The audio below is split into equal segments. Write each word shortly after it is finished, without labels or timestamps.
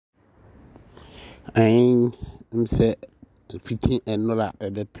I'm say fitting and not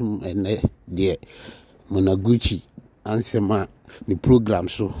a bepim and dear Monaguchi answer the program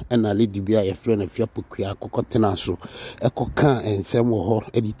so and a lady be a friend of your Pokua Cocotena so a cocan and some more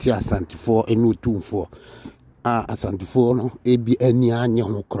editor Asantes and Otumfour. Asantes no ebi ani anya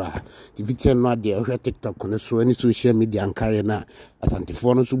ho kra ti vitia no ade ehwe TikTok no so any social media nkae na Asantes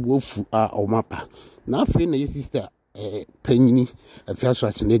no so bofu o mapa na afi na sister panyini Afia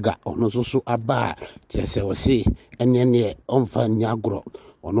Schwarzenegger ono so aba ti se wo se ene onfa nyagro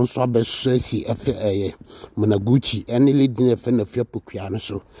ono so abeso asi efe Monaguchi ene leading efe na Afia Pokua no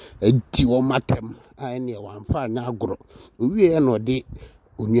so enti wo matem ene wanfa nyagro owie no de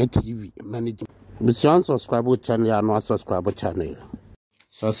Onua TV manage. Besides subscribe to channel and not subscribe to channel.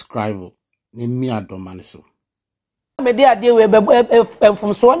 Subscribe. Me adomani so. Me dey ade we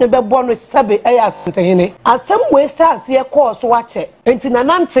from so ne be born sabe e asentehene. Asem we start here course wache. Enti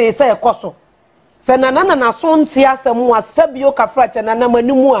nanante se ekoso. Se nanana na so nti asem wa sabe o kafrache na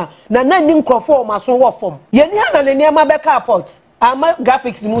manimu a na nani nkrofo ma so wo fom. Ye ni ana ne niam beka port. Ama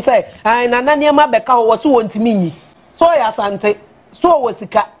graphics mu say na niam beka ho wo so wontimi yi. So ya asante. So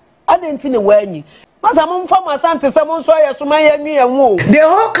wasika adenti ne wanyi masa mo mfa Asantes se mo nso ya so man ya nwie wo the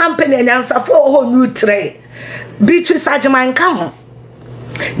whole company and answer for whole new tray Beatrice Ajiman come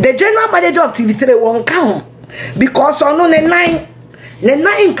the general manager of TV3 won come because ono ne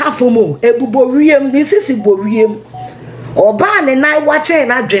nine ka fomo ebubo wiem ni sisi bo wiem oba ne nine wache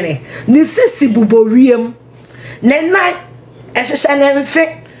na dwene ni sisi bubo wiem ne nine ehhehye ne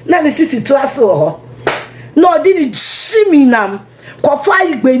mfe na ni sisi to aso ho no di ni jiminam Kofa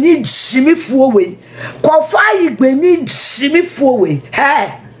igbeni jimi fuwe. Kofa igbeni jimi fuwe.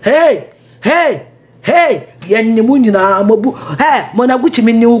 Hey. Yenni munyina amobu. Monaguchi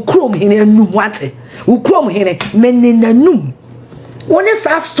meni ukrom hine num wate. Ukrom hine meni nanum. Woni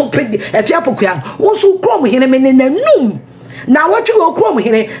sa stupid Afia Pokua. Wonso ukrom hine meni nanum. Na watwe ukrom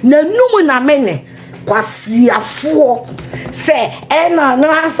hine nanum na mene. Kwasi afuo se ena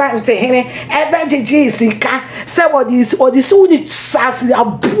no Asante hene ebejiji sika se odisi uni sasi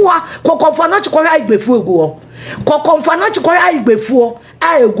aboa kokonfa na chikoya igbefu egu ho kokonfa na chikoya igbefu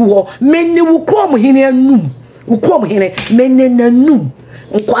a egu ho meni wukrom hene anum wukrom hene meni nanum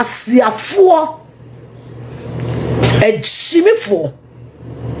nkwasi afuo ejimifo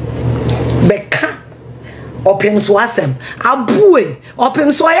beka opemso asem abue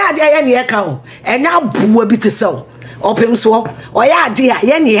opemso ya ade ya ne yeka ho enya abue bi te sew opemso oya ade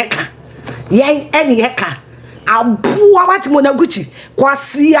ya ne yeka yen ene yeka abua wat Monaguchi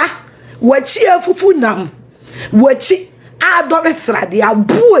kwasia wachi afufu nam wachi adore srade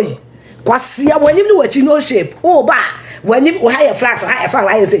abue kwasia wanim ne wachi no shape o ba wanim o high flat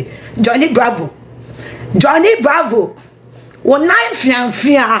why say Johnny Bravo wonai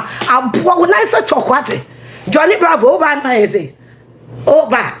fianfia abua wonai se chokwate Johnny Bravo over my say.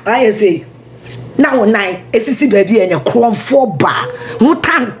 Over I say. Now nine esisi baby and your chrome 4 bar. What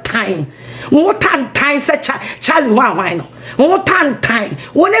time such Charlie why no. What time.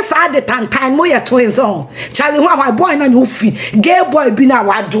 When it's at the time more your twins on. Charlie why boy na you fee. Gay boy be na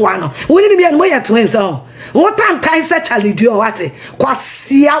wa duano. We need be and more your twins on. What time such Charlie do what?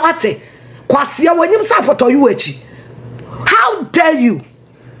 Kwasia when you support you echi. How dare you?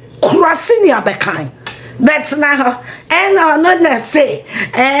 Krasinia bekan. But now, and not say,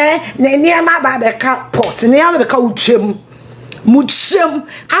 ne near my babeka pot, near the coachum, muchum,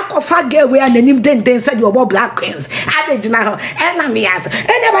 Akofa girl, where the name then said you about black queens. I did now, and me as,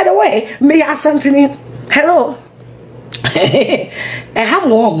 and by the way, me ask something. Hello, a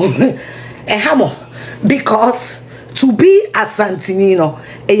hammer, because to be a Santinino,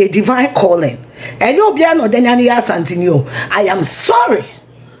 a divine calling, and you'll be no than any Santino. I am sorry.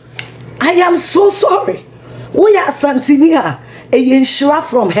 I am so sorry. We are Santinia, a Yeshua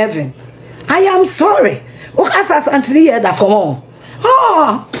from heaven. I am sorry. What has Santinia that for more?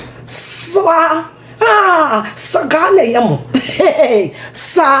 Sagale yamo. Hey,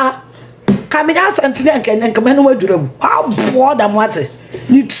 sa. Kamina Santinia can come anywhere to them. How bored I'm watching.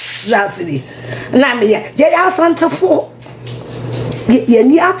 You tragedy. Now, yeah, Santa for. Ye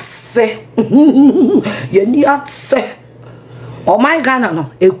need say. Ye need say. Oh my God, no,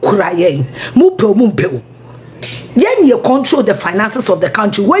 a crying. Mumpe. Yen you control the finances of the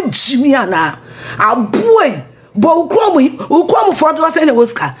country. Where Jimmy and a boy, but Ukromu for us any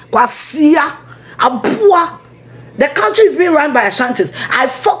Oscar. Kwasia, a boy. The country is being run by Asantes. I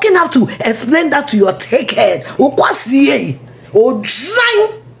fucking have to explain that to your take head. Ukwasie, o dry.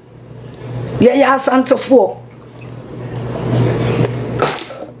 Yeah, Otumfour.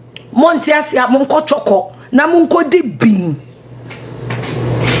 Montiasia, Monko Choco, Namunko de Bean.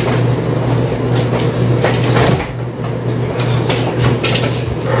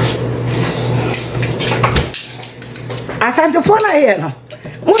 for na here no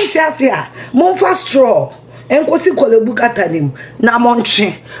Montiasia, Monfa straw, and Kosi Kolebukatanim,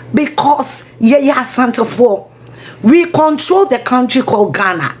 Namonchi, because ye Otumfour. We control the country called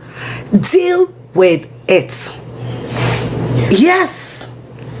Ghana. Deal with it. Yes.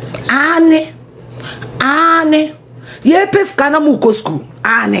 Ane. Ye peskana mukosku.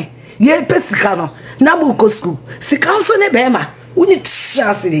 Ane. Ye peskano. Na mukosku. Sikanso ne bema. Uni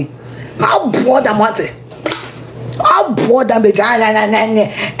chasidi. How bored am I? How bored am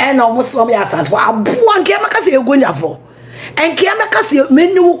I? And almost from your son. How bored am I? You're going for. And Kiamaka say,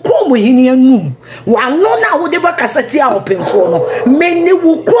 many will come in here. One no now would ever cassette open for many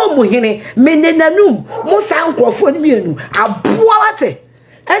will come in, many nanu, most uncle for me. A boate.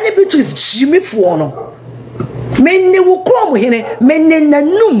 Any bitch is Jimmy for many will come in, many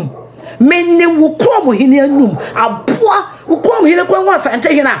nanu. Many will come in here. A boa will come here once and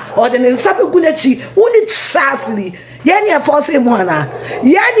take her, or the Sapugunachi, who need chastity. Yanni a force him one.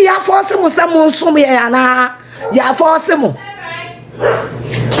 Yanni a force him someone so me ana. Ya force him. What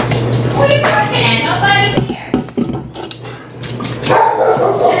are you working at? Nobody here.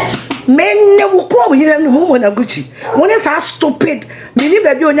 Men will come here and woman a Gucci. One is as stupid. Many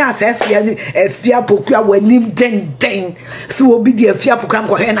baby on us, Afia Pokua, when him den. So will be the Afia Pokua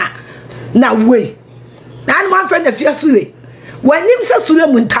Kohena. Now, wait. And my friend, Afia Sule. When him said Sule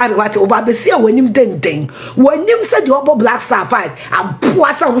Muntari, what over Bessia, when him den. When him said the upper Black Star 5, a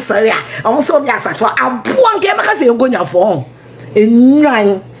poor son, Saria, also Yasatwa, a poor game, I say, going for home. In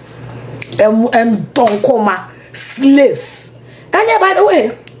nine and don't coma slaves. And yeah, by the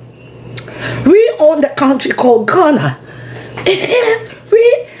way, we own the country called Ghana.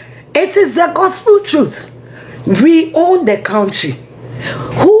 It is the gospel truth. We own the country.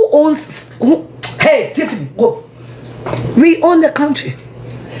 Who owns? Hey, Tiffany, go. We own the country.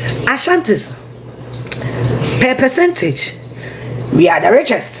 Asantes, per percentage, we are the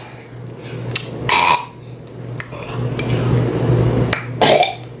richest.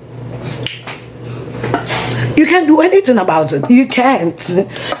 You can't do anything about it. You can't.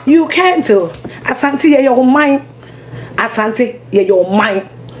 You can't. Asante, you're your mind. Asante, you're your mind.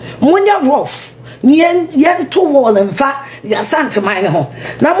 When you're rough, yen to wall and fat, you're Asante mine home.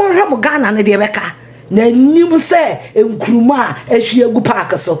 Now, more have Ghana and the America. Na nim say enkruma ehwie gu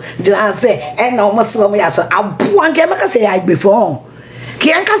park so jina say and almost from ya so aboa nke maka say I before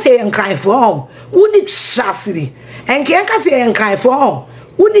ke anka say enkran for woni chasiri enke anka say enkran for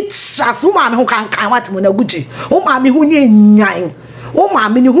woni chasu ma no kan wat mo na guji o ma me hu nye nyan o ma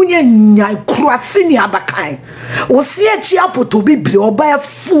me ni hu nye nyan kurase ni abakan o se achi apoto bibire oba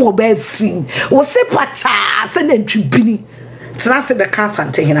fu oba fin o se pacha se na ntwibini Transit the cancer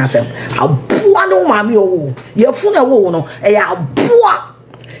and taking us a boa no mammy o your funeral woman a boa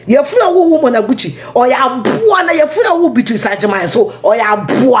your funeral woman a Gucci or ya boa na your funeral will be to Sajama so or ya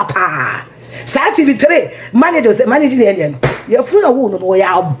boa pa Saturday managers and managing alien your funeral woman or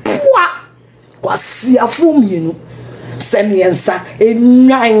ya boa was see a fool you send me and sa a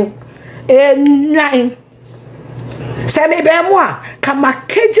nine send me bear moi come a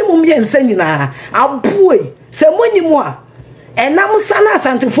cage mummy and send you now a boy say money more. And now Sana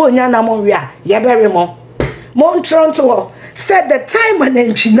Otumfour na monria ye bury mo Toronto said the time when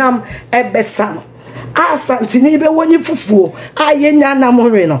Chinam ebesano Asante ni be woni fufuo ayenya na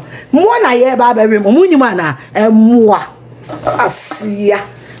monre no mo na ye ba bury mo munima na emmoa asia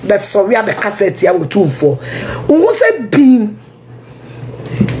be sorry be cassette ya Otumfour wo se bin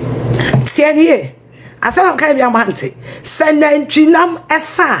tianie asa kan bi amante senantwinam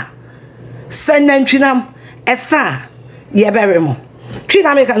esa ye bury mo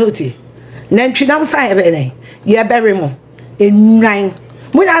twina make note nantwinam sa ye bury ye bury mo enwan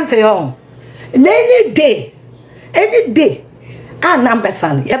mo ante yo any day number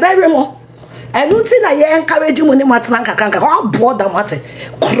san ye bury mo enuti na ye encourage mo ni matena kakranka ho boda mate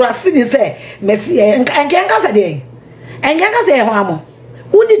kurase ni say mesi enkenka sa de enkenka sa ye ho amo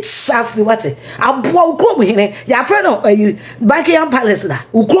woni chance ni wate aboa ukro mo hene ya friend no Buckingham Palace da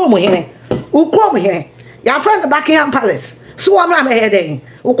ukro mo hene your friend the Buckingham Palace. So I'm not heading.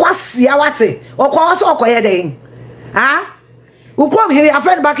 Ukwasia wate. Okwaso okoyeding. Ah? Ukom here your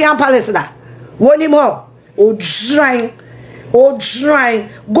friend Buckingham Palace da. Woni mo. O dry.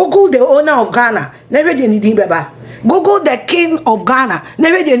 Google the owner of Ghana. Never did anything beba. Google the king of Ghana.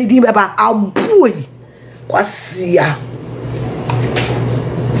 Never did anything beba. A boy. Kwasia.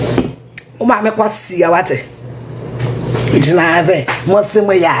 O ma me kwasia wate. Jinaze. Mo se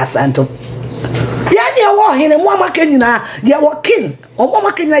mo ya Santo. Ya wa hene mo amaka nyina ya wa king o mo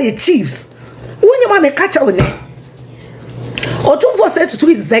amaka nyina ye chiefs woni ma me catch on Otumfour said to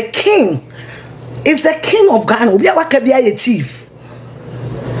is the king is the king of Ghana. Obi a waka bia ye chief.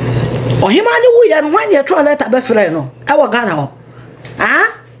 Ohimani wo ye nwan ye tro letter be frɛ no. E wo Ghana ho.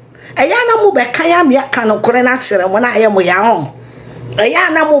 Ah? Eya na mo be kan ya me aka no kore na kyerɛ mo na aye mo ya ho. Eya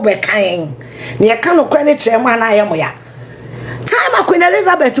na mo be kan. Ne ye ka no kore ne kyerɛ mo na aye mo ya. Time Queen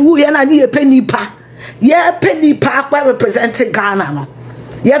Elizabeth wo ye na ne ye penipa. Ye penipa akwa representing Ghana no.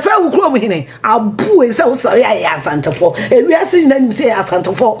 Ye fa wo kro mo hine. Abu e se wo sori aye Asantefo. Ewiase nyina nim se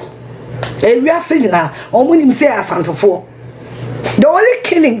Asantefo. Ewiase nyina omo nim se Asantefo. The only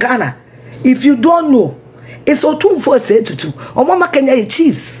king in Ghana, if you don't know, it's Otumfour say tutu. Omo makanya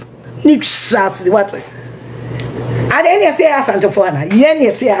chiefs. Ni chas what? Ade any say Asantefo na. Ye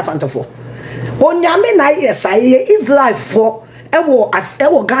ni say Asantefo. Onyame na yes aye Israel for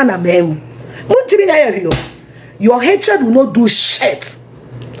ewo Ghana mem. Muntimi na ye your hatred will not do shit.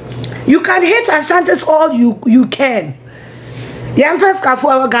 You can hate Asantes all you can. Young first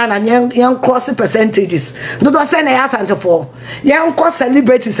for our Ghana, young cross percentages. Do not send a Asantefo. Young cross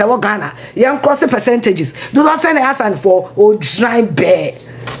celebrities our Ghana, young cross percentages. Do not send a Asantefo or dry bear.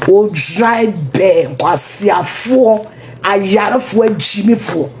 O dry bear. Kwasia for a yard for Jimmy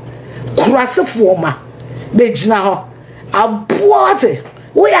for. Cross for ma. Bejna. A boate.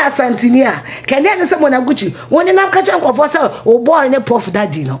 We are Santinia. Can you someone a Gucci? When you not catch up for us, oh boy, in a prof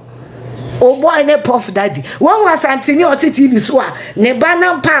daddy no. Oh boy, in a prof daddy. One was Santini or TV Swa.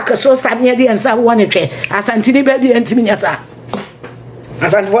 Nebanam Park, so Samia and Sa one a tray. As Santini baby and Timiniasa.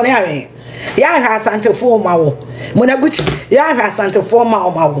 As Antonari. Ya has Santefour Mao. Monaguchi, ya has Santefour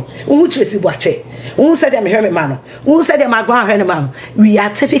Mao. Uchi Wache. Who said them Hermit man? Who said them Agran man? We are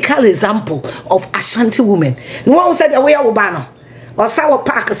typical example of Ashanti women. No one said away Obano. Or Sour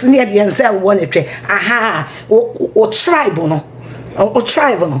Park, so near the end, sell one a tray. Aha, or tribal no. Or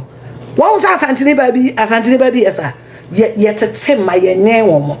tribal no. What was Asantini baby, yes, sir? Yet a tim my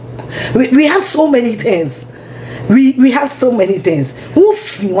name. We have so many things. We have so many things. Who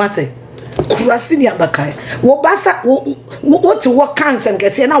feel what it? Kurasini abakai. Wobasa what to work cancer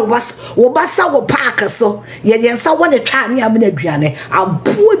get na wobasa wo park so ye yensa won twa ne am na aduane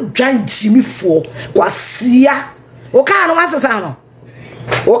abo dwan Jimmy for kwasia wo ka no wasesa no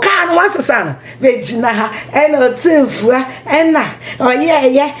wo ka no wasesa no be gina ha ena otimfua ena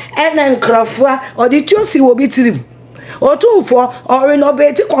oyeye ena nkrofua odi tuosi wo bitirim Otumfour or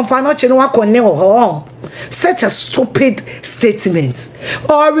renovate confanoche no akone such a stupid statement.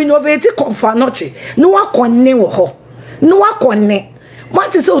 Or renovate confanoche no akone ho. No akone.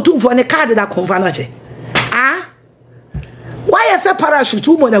 What is Otumfour ne card that confanoche? Ah? Why is a parachute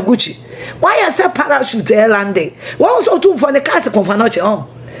to Monaguchi? Why is a parachute to Rning? Why was Otumfour ne card confanoche on?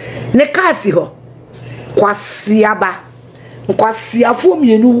 Ne kasi ho. Kwasiaba. Kwasiafo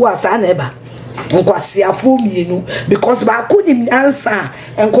mienu was aneba. Nkwasiafo mienu because ba kunim answer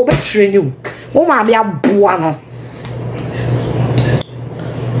enko be training wo ma be aboa no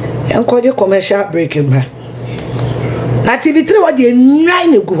enko de commercial break mra na TV3 what dey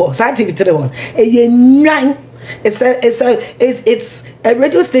nine egu ho sa TV3 one e nine it's a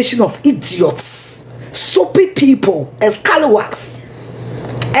radio station of idiots, stupid people, scalawags.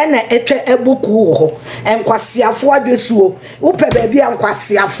 And etwe eboku ho enkwasiafo adesuo upe baby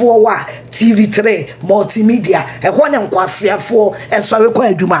enkwasiafo wa TV3 multimedia ehwo ne enkwasiafo esore kwa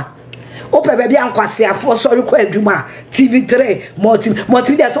aduma upe baby enkwasiafo sore kwa aduma TV3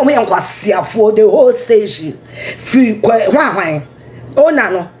 multimedia so me enkwasiafo the whole station free kwa hwan ona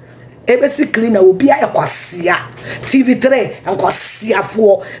no basically na obi ayekwasia TV3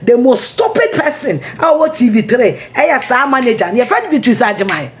 enkwasiafo the most stupid person our TV3 eya sa manager ne friend Beatrice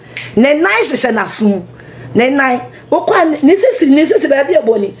Ajimai ne nice she na sum ne nine okwa nisisi baby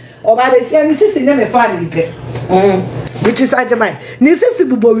aboni oba be sia nisisi ne me fa ni pe Beatrice Ajimai nisisi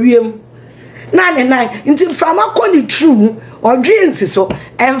bubo wiem na ne nine nti frama ko ni true odwensi so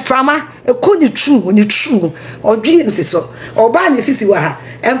emframa ekoni true odwensi so oba nisisi wa ha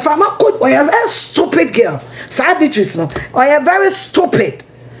emframa ko or a very stupid girl sa Beatrice no or a very stupid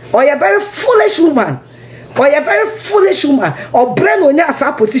or a very foolish woman or brain onya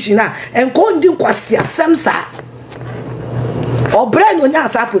asa position na enko ndi nkwasi asem sa or brain onya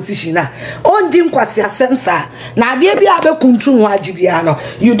asa position na ondi nkwasi asem sa na ade bia abekuntu ho agibia no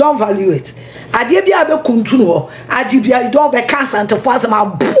you don't value it. Ade bia abekuntu ho agibia you don't be cancer for as ma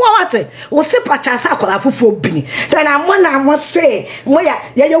boate wo se pacha sa akola fofo bini say na mo say mo ya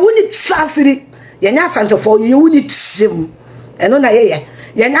wuni chasiri ye nya Asantefo ye wuni chim eno na ye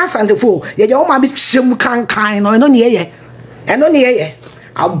nya Asantefo ye o ma bi chim kankan no eno ne ye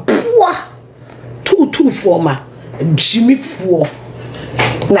aboa tutu ma Jimmy for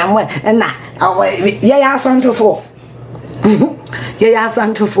na mo na ye Asantefo ye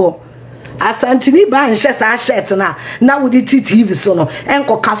Asantefo Asantini ban shesa shirt na wo di TV so no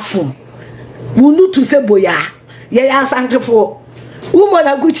enko kafum wunu to se boya ye ya Asantefo umo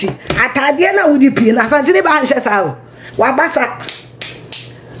na Gucci atade na wo di pie na Asantini ban shesa o wabasa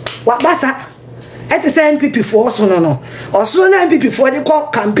eti se NPP for so no osoro na NPP for the call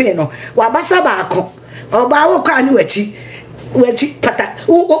campaign no wabasa ba ako oba wo kwa ni wachi pata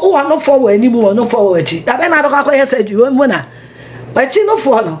o no for we ni mu no for wachi tabe na ba kwa yeseju wo na wachi no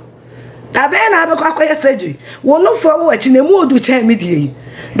for no dabe na abekọ akoye surgery wono fo wo achi na mu odu cha medie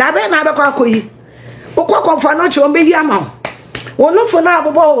dabe na abekọ akoyi ukọkọfọ no che ombe yi ama wono fo na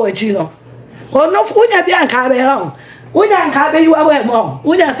abobo wo achi no wono fo unya bia nka be ha unya nka be yi wa we mo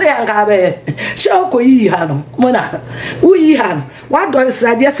unya se ya nka be che okoyi ha no mo na uyi ha no wa do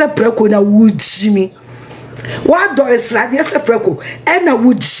srade se preko na wujimi wa do srade se preko e na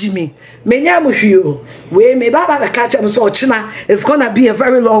wujimi menya mo hwio we me baba the catch am so china it's gonna be a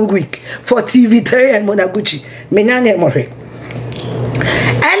very long week for TV3 and Monaguchi menya ne mo hwe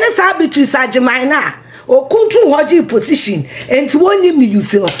ene sa bitu sa jemaina okuntu hoji position enti wonim ni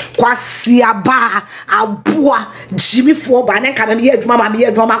use no kwase aba aboa jimi fo ba ne kana me adwuma ma me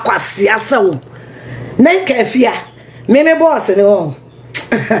adwuma kwase asawo ne ka Afia me boss ne o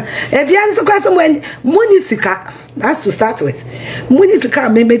ebian so kwase munisika. That's to start with. Munisika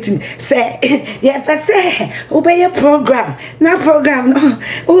me meeting say yeah say obey program na program no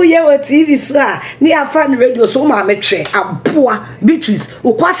oh yeah what TV so ni afan radio so ma me twe aboa Beatrice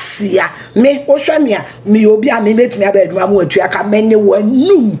ukwasia me ohwa me obi a me meeting abaduma mu atwa ka mene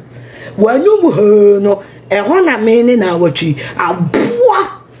wanum ho no ehọ na me ni na watwi aboa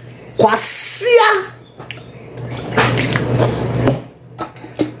kwasia.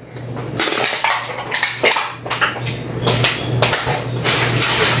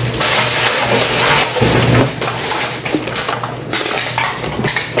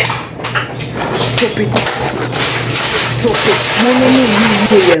 Stop it.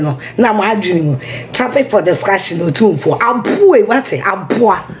 No. Now my dream. Topic for discussion. Otumfour. Aboe what?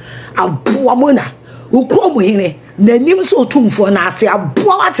 Aboa mona. Ukrom hine. Nanim so Otumfour na ase.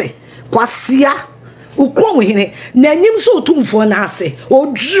 Aboa what? Kwasia. Ukrom hine. Nanim so Otumfour na ase.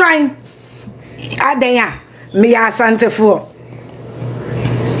 Odran. Adenya. Me Asantefo.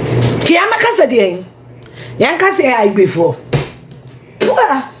 Kiama kasa den. Yan kasa ya igbefo.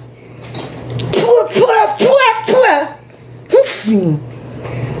 Pua.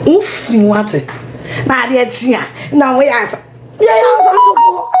 Ufin what? Na de chia na we asa.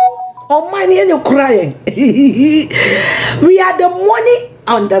 Oh money and you crying. We are the money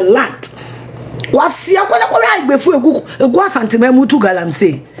on the land. Kwasi akola kwara igbefu egu asantema mu tu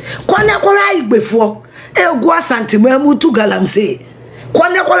galamse. Kwana kwara igbefu egu asantema mu tu galamse.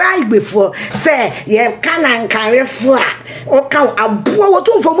 Kwana kwara igbefu say ye kana nkarefo a o kan abo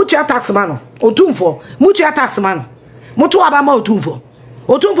Otumfour mutu tax man. Otumfour mutu tax man. Mutu abama Otumfour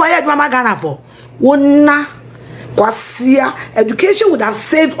ye adwama Ghana for. Wona kwasia education would have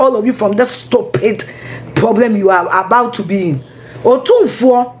saved all of you from the stupid problem you are about to be in.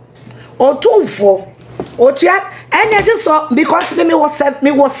 Otumfour and I just saw because me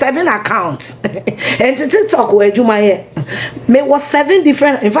was 7 accounts and to TikTok where you my me was 7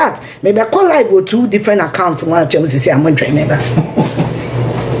 different, in fact maybe I call live with 2 different accounts. One of say I'm trying remember.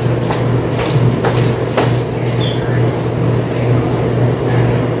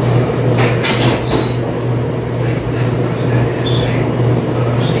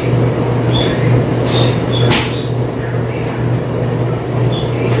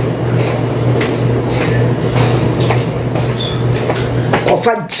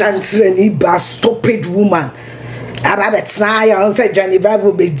 Gently ba stupid woman ababet na ya say Johnny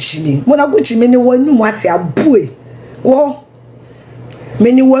Bible be jimi Monaguchi meni wanu ate aboe wo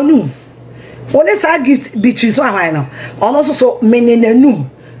meni wanu only say gift Beatrice so high now almost so meni nanum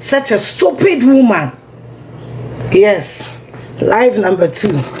such a stupid woman. Yes, live number 2.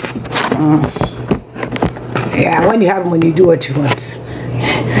 Yeah, when you have money you do what you want.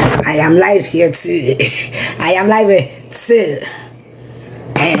 I am live here too. I am live too.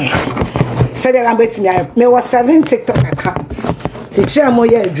 So that I'm betting me was 7 TikTok accounts.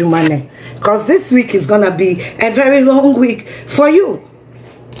 Because this week is gonna be a very long week for you.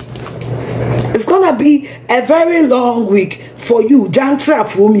 It's gonna be a very long week for you. Jantra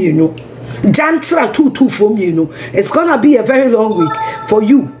from you know. Jantra 2 from you know. It's gonna be a very long week for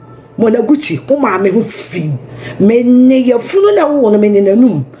you. Monaguchi, me who fin. Me ye funu na wo no me na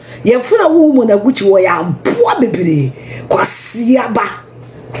num. Ye funu wo Monaguchi wo ya boa bebre. Kwasia ba.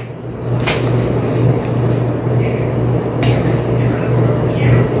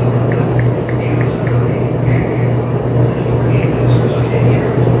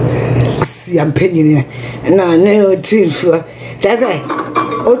 si ampenyin na ne Otumfour jase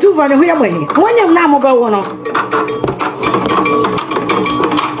Otumfour ne hoya mahi wonyam na mo be wo no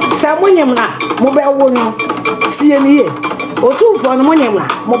sa monyam na mo be wo no tie ni ye Otumfour no monyam na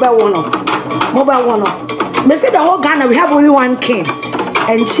mo be wo no me say the whole Ghana we have only one king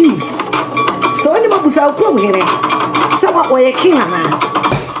and chiefs so any mabusa ko here say what we king na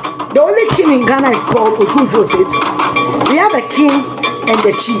the only king in Ghana is called Otumfour said we have a king and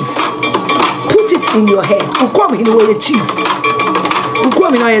the chiefs. Put it in your head. Ukwam hini wo ye chief.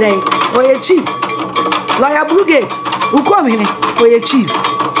 Ukwam hini wo ye chief. Lawyer Blue Gates. Ukwam hini wo ye chief.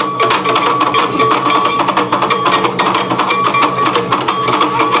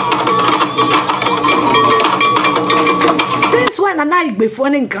 Since when a night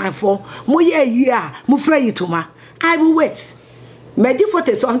before in Cranford, mo ye year, mo frey ituma. I will wait. Medi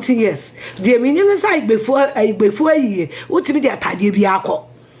 40 something years. The minimum side before a year, utimi de atade bi akọ.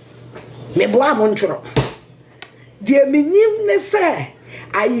 Me boa mo ntworo. The minimum say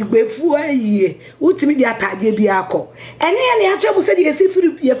ayi before a year, utimi de atade bi akọ. Ene ye ne ache mo se de yesi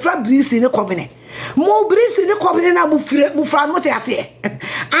firi ye fra brisi ne komene. Mo brisi ne komene na mo fra no te ase.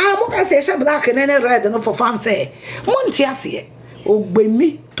 Ah mo ka se she black ne red no for fanfare. Mo nti ase.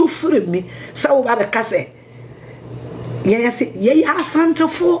 Ogbemi to firi mi. Sa wo ba be ka se yes, ye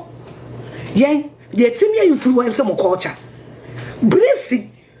Asantes yen the team influence mo culture. Brisi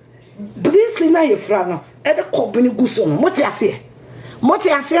na ye fra no e de company guso no moti ase na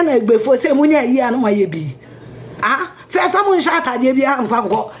egbefo se munya yi anu maye bi ah first am nsha atade bi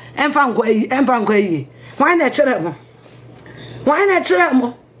emfa nko yi why na chere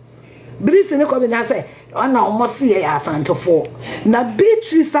mo Brisi ne ko bi na se ona omo se ye Asantes na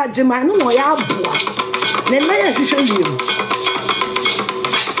Beatrice Agema no ya aboa ne na ya hwehwe yiem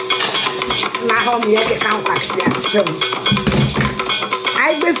na hom ye ke kan kwase asem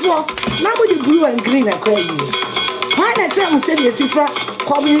ai before na go the blue and green akwa yi why na tell say the sifra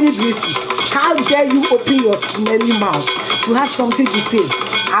community Brisi how dare you open your smelly mouth to have something to say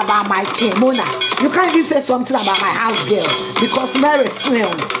about my king Mona you can't even say something about my house girl because Mary Sin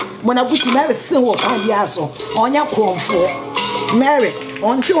Mona Gucci Mary Sin wo kan bi aso onya kromfo Mary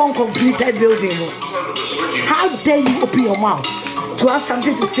until one completed building. How dare you open your mouth to have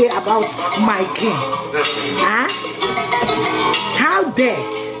something to say about my king? Huh? How dare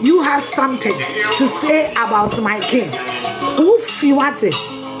you have something to say about my king? Who feel what it?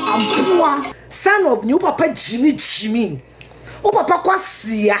 I'm poor son of new papa Jimmy. Oh papa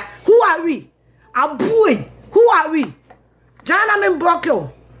Kwasia. Who are we? I'm boy. Who are we? Jana men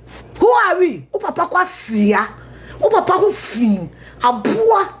Brockel. Who are we? Oh papa Kwasia. Oh papa who fin.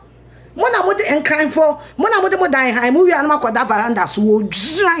 Abua mona mo de enkran for mona mo de mo dan han mo wi an makoda veranda so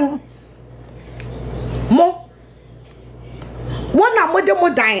odran mo mona mo de mo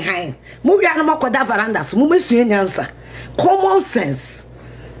dan han mo wi an makoda veranda so mo mesue nyansa common sense.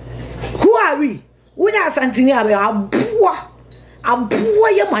 Who are we? Unya Asantini abe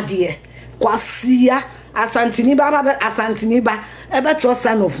abua ye made kwasia Asantini ba ebe cho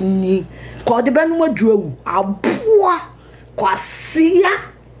son of ni ko de be no maduawu abua kwasia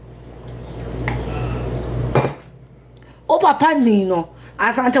o papa ni no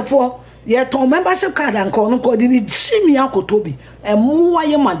Asantes ye ton membership card and ko di ni Jimmy akotobi emwa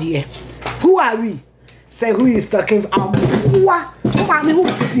ye made. Who are we? Say who is talking abua o ma me who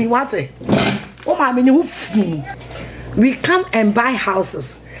fi what o ma me ni who fi. We come and buy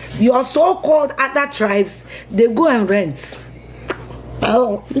houses. Your so-called other tribes, they go and rent.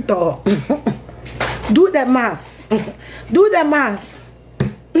 Oh, do the mass. Do the mass.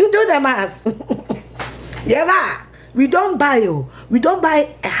 Do the mass. Yeah, we don't buy you. We don't buy.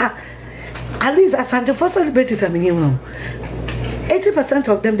 At least Asantes for celebrities, 80%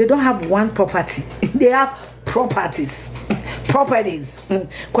 of them, they don't have one property. They have properties. Properties.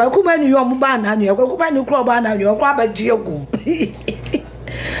 Kwa kumani yo mubana ni kwa kumani ukro bana ni kwa bajiegu.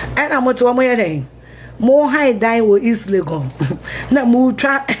 And I'm to mo more high die wo East Legon. Na mo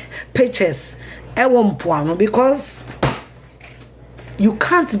try pictures e won poano because you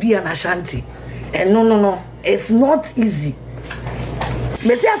can't be an Ashanti. And no, it's not easy.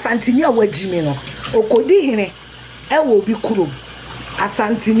 Me say Asantini awajimi no. Okodi hene e wo bi kurom.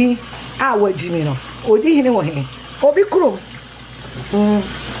 Asantini awajimi no. Odi hene wo he. Obi kurom.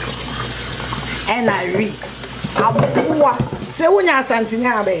 And I read. Abua. Say when you Asantini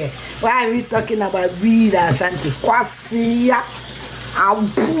abe. Why are we talking about read Asantes? Kwasia.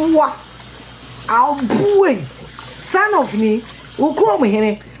 Abua. Abue. Son of me. Ukrom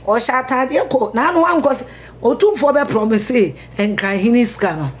hene. O shatade ko. Na no wan cause Otumfour be promise and kan hini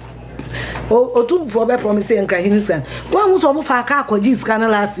scan. Otumfour be promise and kan hini scan. One who so mo fa ka akwaji scan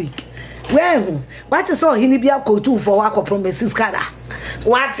last week. When what is all hini bi akotu for wako promises kada?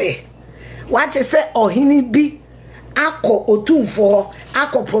 What is say oh hini bi ako Otumfour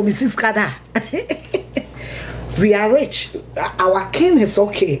ako promises kada? We are rich. Our king is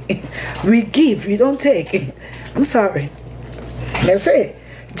okay. We give, we don't take. I'm sorry. Let's say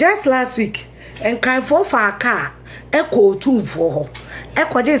just last week and cry for a car echo Otumfour.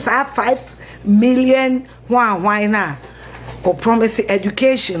 Echo just have 5 million why now? Or promise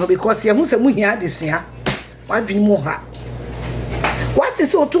education because you must have this year. What do you more? What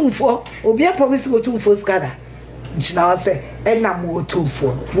is Otumfour? Obi a promise Otumfour's gather. Now say, and I'm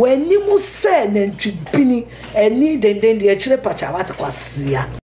Otumfour. When you must say, and to Pini and need and then the actual patch, what was here.